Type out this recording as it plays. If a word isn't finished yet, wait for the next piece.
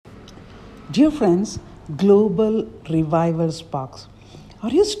Dear friends, global revival sparks. Are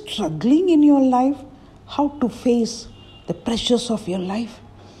you struggling in your life? How to face the pressures of your life?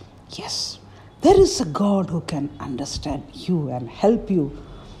 Yes, there is a God who can understand you and help you.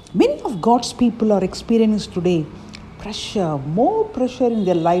 Many of God's people are experiencing today pressure, more pressure in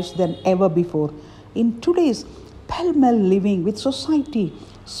their lives than ever before. In today's pell-mell living with society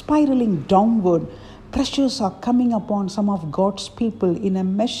spiraling downward, pressures are coming upon some of God's people in a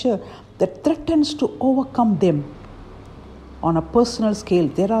measure that threatens to overcome them. On a personal scale,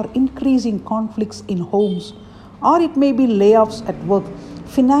 there are increasing conflicts in homes, or it may be layoffs at work,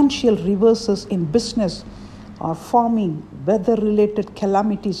 financial reverses in business, or farming, weather-related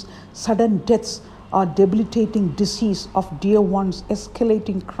calamities, sudden deaths, or debilitating disease of dear ones,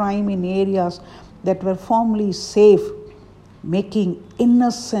 escalating crime in areas that were formerly safe, making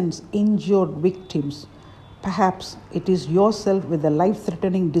innocents injured victims. Perhaps it is yourself with a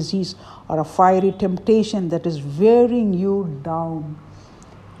life-threatening disease or a fiery temptation that is wearing you down.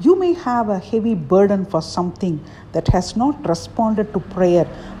 You may have a heavy burden for something that has not responded to prayer,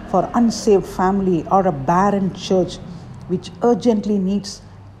 for unsaved family or a barren church which urgently needs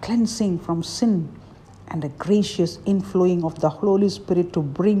cleansing from sin and a gracious inflowing of the Holy Spirit to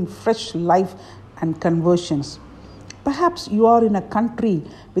bring fresh life and conversions. Perhaps you are in a country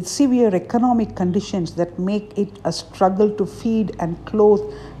with severe economic conditions that make it a struggle to feed and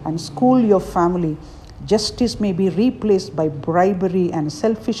clothe and school your family. Justice may be replaced by bribery and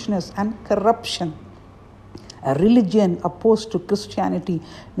selfishness and corruption. A religion opposed to Christianity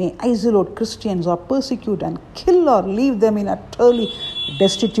may isolate Christians or persecute and kill or leave them in utterly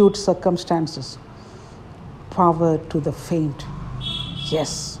destitute circumstances. Power to the faint.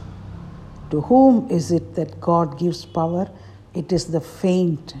 Yes. To whom is it that God gives power? It is the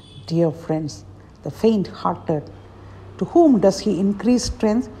faint, dear friends, the faint-hearted. To whom does He increase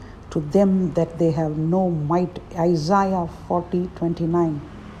strength? To them that they have no might. Isaiah 40:29.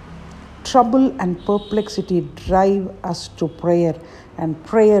 Trouble and perplexity drive us to prayer, and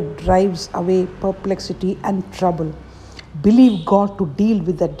prayer drives away perplexity and trouble. Believe God to deal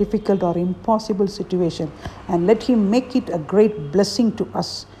with that difficult or impossible situation, and let Him make it a great blessing to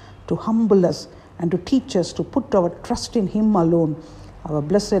us, to humble us and to teach us to put our trust in Him alone. Our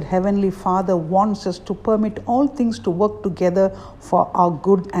blessed Heavenly Father wants us to permit all things to work together for our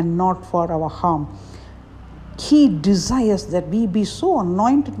good and not for our harm. He desires that we be so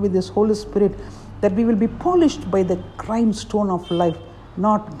anointed with His Holy Spirit that we will be polished by the grindstone of life,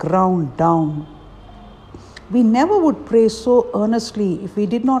 not ground down. We never would pray so earnestly if we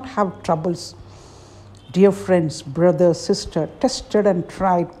did not have troubles. Dear friends, brother, sister, tested and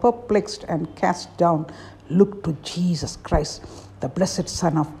tried, perplexed and cast down, look to Jesus Christ, the blessed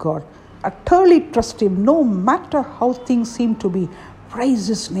Son of God. Utterly trust Him, no matter how things seem to be. Praise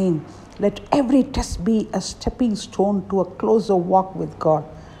His name. Let every test be a stepping stone to a closer walk with God.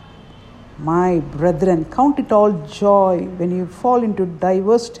 My brethren, count it all joy when you fall into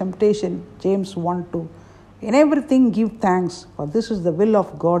diverse temptation. James 1:2. In everything give thanks, for this is the will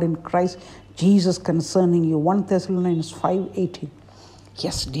of God in Christ Jesus concerning you. 1 Thessalonians 5:18.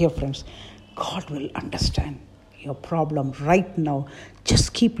 Yes, dear friends, God will understand your problem right now.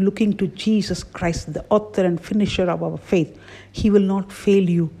 Just keep looking to Jesus Christ, the author and finisher of our faith. He will not fail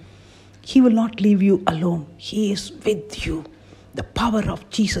you. He will not leave you alone. He is with you. The power of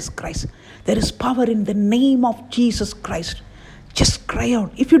Jesus Christ. There is power in the name of Jesus Christ. Just cry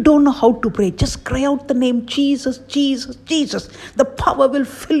out. If you don't know how to pray, just cry out the name Jesus, Jesus, Jesus. The power will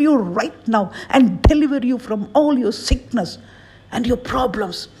fill you right now and deliver you from all your sickness and your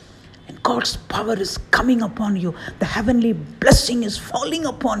problems. And God's power is coming upon you. The heavenly blessing is falling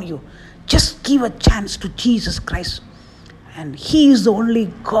upon you. Just give a chance to Jesus Christ. And He is the only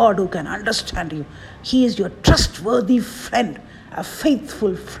God who can understand you. He is your trustworthy friend, a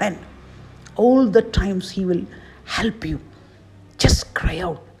faithful friend. All the times He will help you. Just cry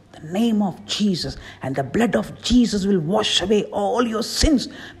out the name of Jesus, and the blood of Jesus will wash away all your sins,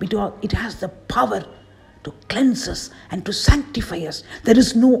 because it has the power to cleanse us and to sanctify us. There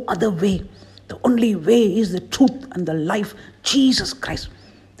is no other way. The only way is the truth and the life, Jesus Christ.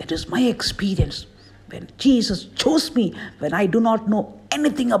 That is my experience. When Jesus chose me, when I do not know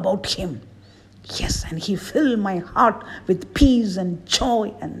anything about Him. Yes, and He filled my heart with peace and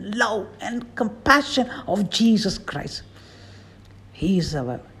joy and love and compassion of Jesus Christ. He is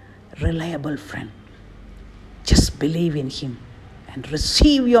our reliable friend. Just believe in Him and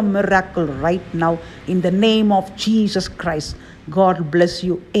receive your miracle right now in the name of Jesus Christ. God bless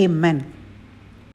you. Amen.